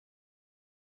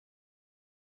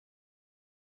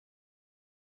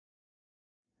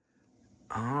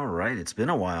All right, it's been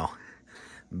a while,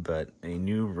 but a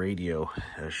new radio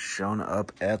has shown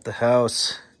up at the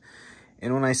house.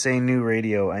 And when I say new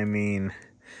radio, I mean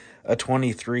a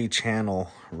 23 channel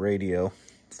radio.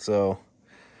 So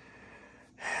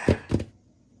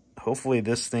hopefully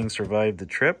this thing survived the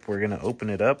trip. We're going to open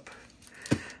it up.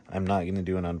 I'm not going to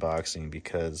do an unboxing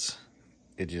because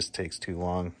it just takes too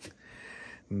long.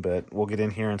 But we'll get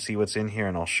in here and see what's in here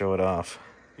and I'll show it off.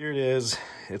 Here it is.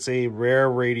 It's a rare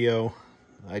radio.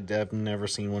 I've never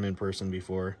seen one in person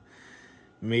before.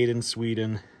 Made in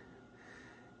Sweden.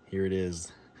 Here it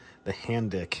is. The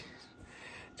Handic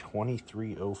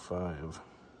 2305.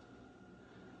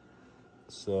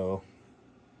 So,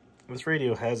 this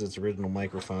radio has its original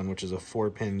microphone, which is a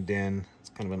 4-pin DIN. It's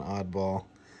kind of an oddball.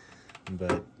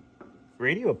 But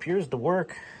radio appears to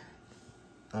work.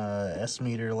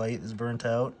 S-meter light is burnt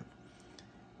out.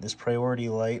 This priority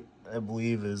light, I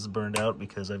believe, is burned out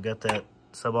because I've got that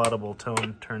subaudible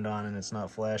tone turned on and it's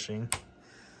not flashing.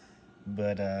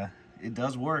 But it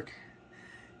does work.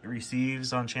 It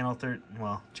receives on channel 13,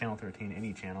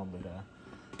 any channel, but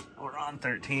we're on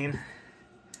 13.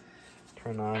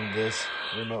 Turn on this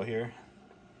remote here.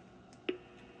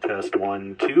 Test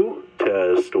 1, 2.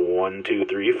 Test 1, 2,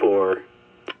 3, 4.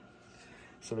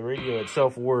 So the radio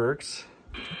itself works.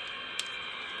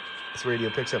 This radio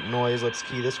picks up noise. Let's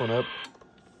key this one up.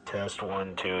 Test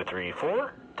 1, 2, 3,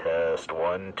 4. Test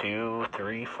 1, 2,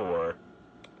 3, 4.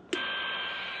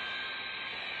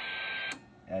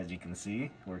 As you can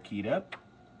see, we're keyed up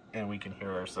and we can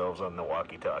hear ourselves on the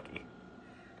walkie-talkie.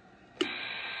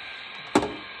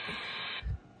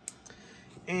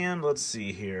 And let's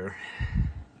see here.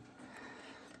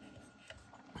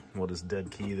 We'll just dead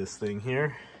key this thing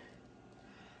here.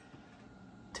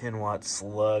 10-watt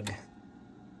slug.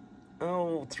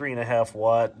 Oh, 3.5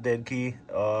 watt dead key.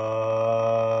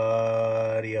 Audio.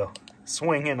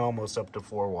 Swinging almost up to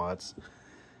 4 watts.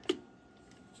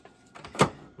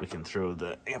 We can throw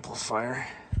the amplifier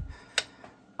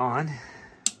on.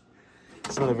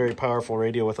 It's not a very powerful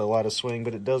radio with a lot of swing,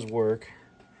 but it does work.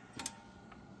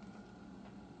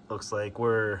 Looks like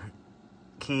we're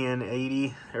keying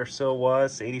 80 or so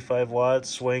watts, 85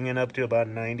 watts, swinging up to about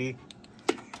 90.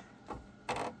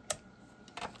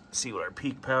 See what our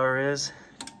peak power is.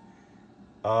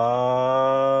 Audio.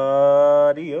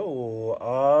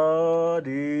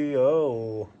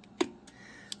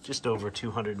 Just over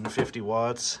 250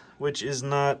 watts, which is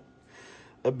not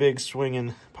a big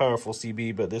swinging powerful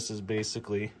CB, but this is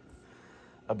basically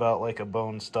about like a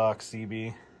bone stock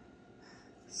CB.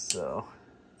 So,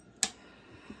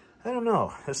 I don't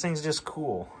know. This thing's just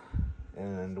cool.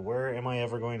 And where am I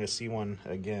ever going to see one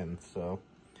again? So,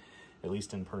 at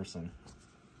least in person.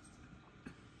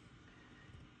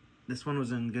 This one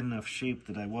was in good enough shape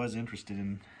that I was interested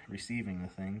in receiving the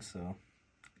thing, so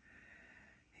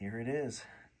here it is.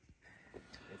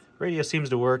 Radio seems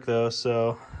to work though,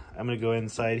 so I'm gonna go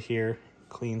inside here,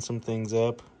 clean some things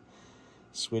up,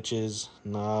 switches,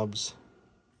 knobs.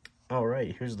 All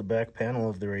right, here's the back panel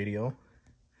of the radio.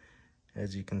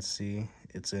 As you can see,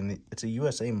 it's a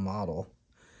USA model.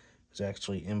 It was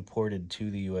actually imported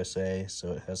to the USA,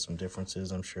 so it has some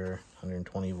differences, I'm sure.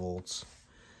 120 volts,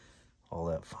 all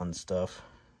that fun stuff.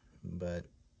 But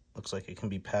looks like it can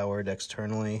be powered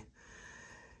externally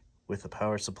with a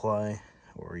power supply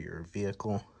or your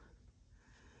vehicle.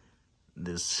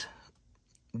 This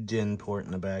DIN port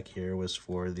in the back here was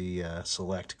for the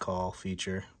select call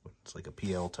feature. It's like a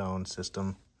PL tone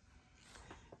system.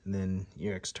 And then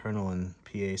your external and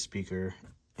PA speaker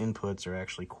inputs are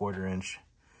actually 1/4-inch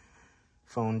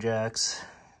phone jacks.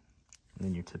 And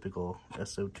then your typical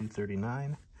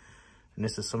SO239. And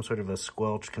this is some sort of a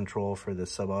squelch control for the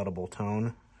subaudible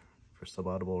tone, for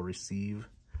subaudible receive.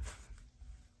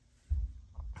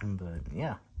 But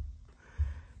yeah,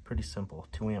 pretty simple,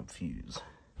 2-amp fuse.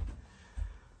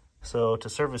 So to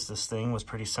service this thing was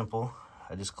pretty simple.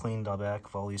 I just cleaned the back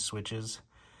of all these switches,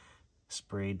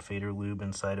 sprayed fader lube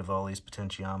inside of all these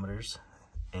potentiometers,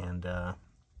 and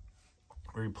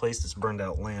replaced this burned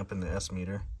out lamp in the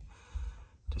S-meter.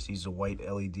 Just used a white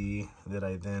LED that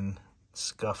I then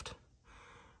scuffed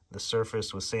the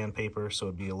surface with sandpaper so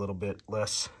it'd be a little bit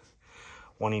less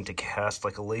wanting to cast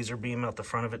like a laser beam out the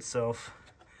front of itself.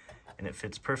 And it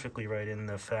fits perfectly right in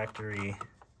the factory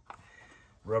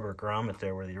rubber grommet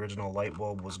there where the original light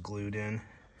bulb was glued in.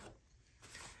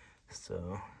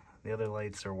 So the other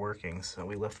lights are working, so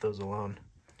we left those alone.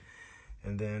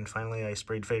 And then finally I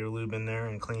sprayed fader lube in there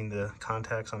and cleaned the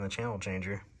contacts on the channel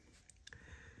changer.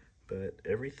 But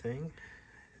everything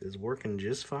is working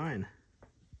just fine.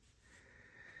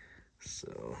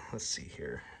 So let's see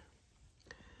here.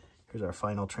 Here's our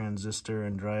final transistor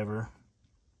and driver.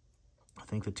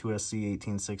 think the 2SC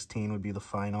 1816 would be the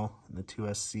final, and the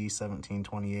 2SC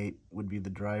 1728 would be the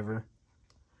driver.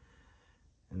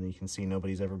 And you can see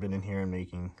nobody's ever been in here and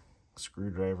making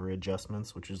screwdriver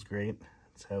adjustments, which is great.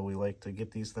 That's how we like to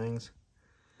get these things.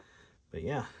 But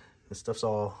yeah, this stuff's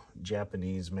all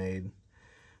Japanese made.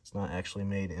 It's not actually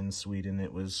made in Sweden.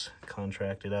 It was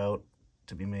contracted out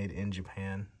to be made in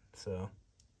Japan. So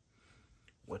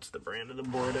what's the brand of the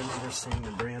board? I've never seen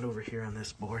the brand over here on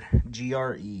this board.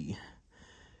 GRE,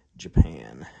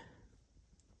 Japan.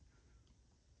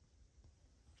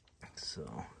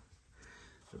 So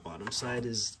the bottom side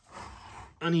is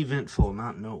uneventful,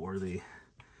 not noteworthy.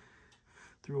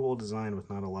 Through old design with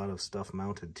not a lot of stuff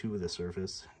mounted to the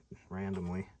surface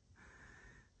randomly.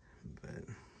 But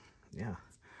yeah,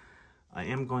 I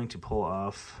am going to pull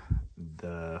off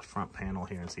the front panel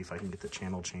here and see if I can get the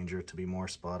channel changer to be more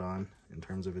spot on in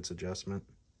terms of its adjustment.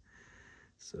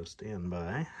 So stand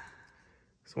by.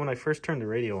 So when I first turned the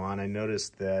radio on, I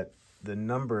noticed that the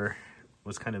number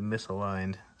was kind of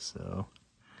misaligned. So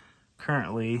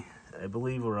currently, I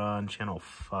believe we're on channel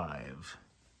 5.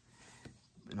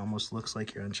 It almost looks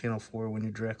like you're on channel 4 when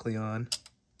you're directly on.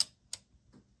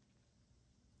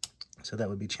 So that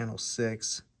would be channel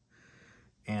 6.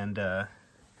 And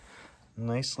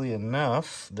nicely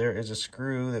enough, there is a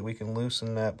screw that we can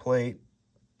loosen that plate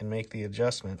and make the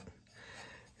adjustment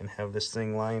and have this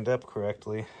thing lined up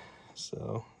correctly.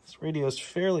 So this radio is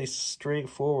fairly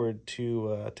straightforward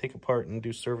to take apart and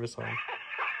do service on. Now, he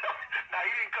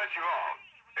didn't cut you off.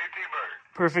 Hey, T-Bird.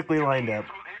 Perfectly lined up.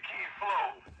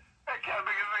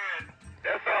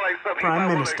 That sounds like something Prime you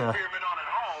might Minister. want to experiment on at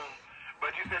home,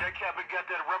 but you said that cabin got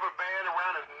that rubber band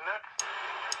around his nuts?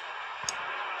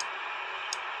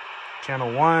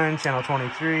 Channel 1, channel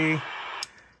 23,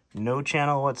 no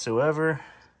channel whatsoever.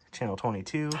 Channel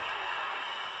 22.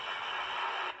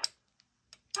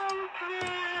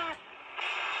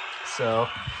 So,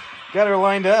 got her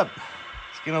lined up.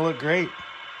 It's gonna look great.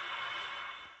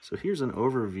 So here's an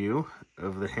overview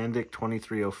of the Handic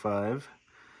 2305.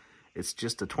 It's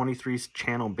just a 23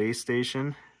 channel base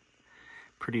station.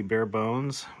 Pretty bare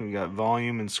bones. We've got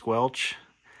volume and squelch.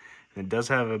 And it does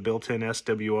have a built-in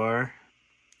SWR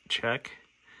check.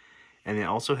 And it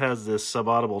also has this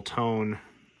subaudible tone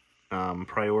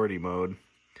priority mode.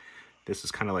 This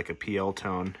is kind of like a PL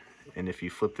tone. And if you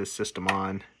flip this system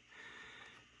on,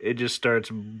 it just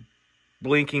starts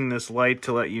blinking this light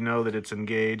to let you know that it's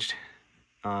engaged.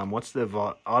 What's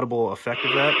the audible effect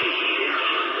of that?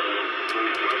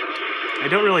 I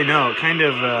don't really know. It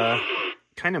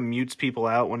kind of mutes people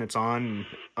out when it's on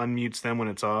and unmutes them when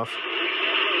it's off.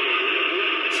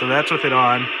 So that's with it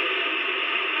on.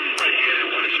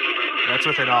 That's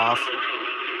with it off. Let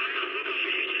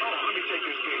me take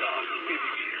this gate off.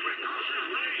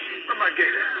 Where's my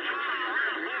gate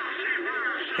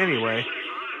at? Anyway,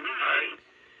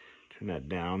 turn that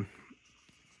down.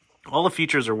 All the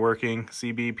features are working.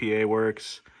 CB, PA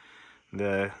works.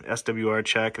 The SWR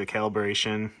check, the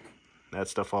calibration, that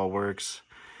stuff all works.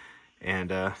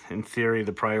 And in theory,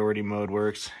 the priority mode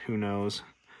works. Who knows?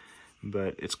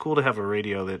 But it's cool to have a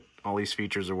radio that all these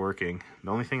features are working. The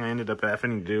only thing I ended up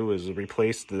having to do was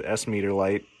replace the S-meter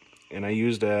light. And I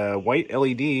used a white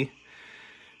LED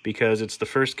because it's the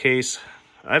first case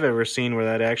I've ever seen where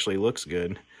that actually looks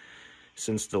good.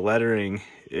 Since the lettering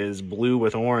is blue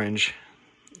with orange,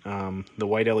 the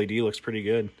white LED looks pretty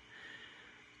good.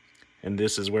 And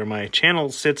this is where my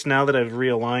channel sits now that I've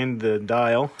realigned the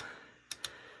dial.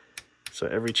 So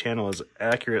every channel is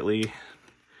accurately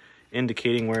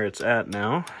indicating where it's at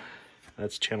now.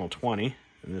 That's channel 20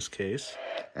 in this case.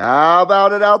 How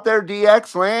about it out there,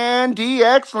 DX Land?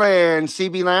 DX Land,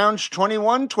 CB Lounge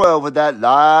 2112 with that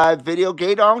live video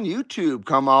gate on YouTube.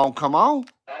 Come on, come on.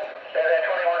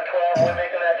 2112, we're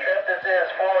making that trip. This is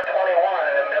 421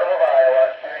 in the middle of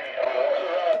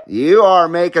Iowa. You are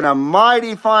making a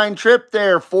mighty fine trip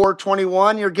there,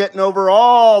 421. You're getting over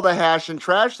all the hash and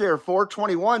trash there,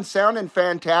 421. Sounding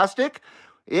fantastic.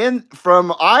 In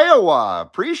from Iowa.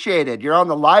 Appreciate it. You're on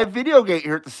the live video gate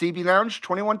here at the CB Lounge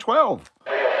 2112.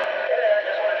 Hey there, I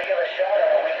just wanted to give a shout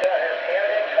out. We've got this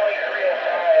Handic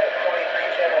 2305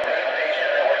 23 channel base station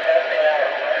that we're testing out.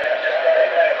 Just got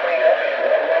it kind of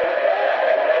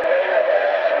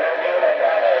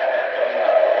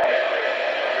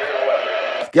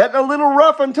cleaned up. Getting a little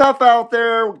rough and tough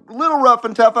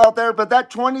out there. But that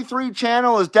 23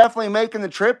 channel is definitely making the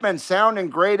trip and sounding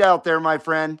great out there, my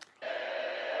friend.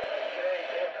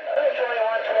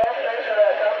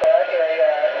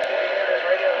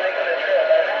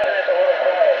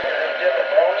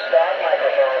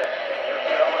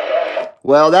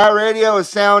 Well, that radio is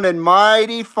sounding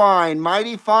mighty fine,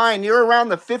 mighty fine. You're around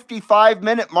the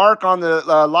 55-minute mark on the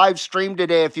live stream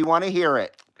today if you want to hear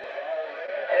it. And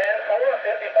for a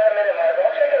 55-minute mark,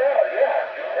 I'll check it out,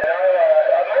 yeah. And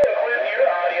I might include your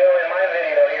audio in my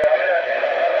video here. I'm going to...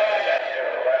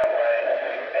 Super round lane.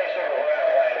 Hey, super round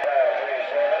lane,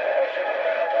 537. Super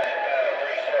round lane,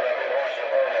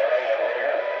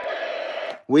 537.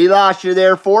 We lost you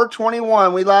there,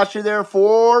 421. We lost you there,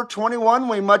 421.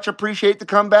 We much appreciate the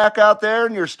comeback out there,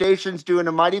 and your station's doing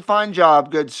a mighty fine job,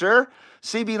 good sir.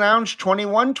 CB Lounge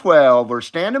 2112. We're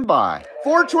standing by.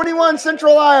 421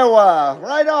 Central Iowa.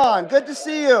 Right on. Good to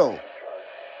see you.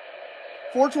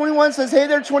 421 says, hey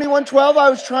there, 2112. I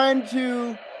was trying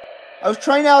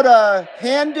out a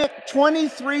Handic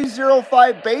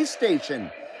 2305 base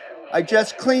station. I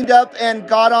just cleaned up and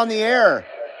got on the air.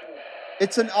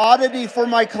 It's an oddity for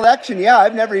my collection. Yeah,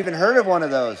 I've never even heard of one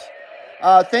of those.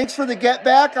 Thanks for the get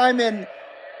back. I'm in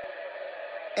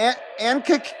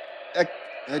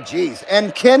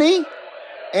Kenny.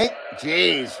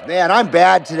 Jeez, man, I'm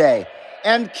bad today.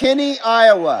 And Kenny,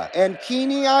 Iowa. And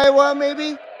Keeney, Iowa,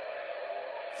 maybe?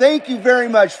 Thank you very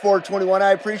much, 421.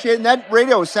 I appreciate it. And that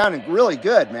radio is sounding really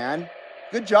good, man.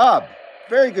 Good job.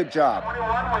 Very good job.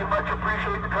 21, we much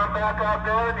appreciate the comeback out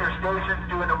there, and your station's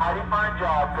doing a mighty fine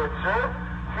job, good sir.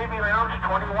 CB Lounge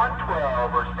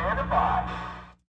 2112, we're standing by.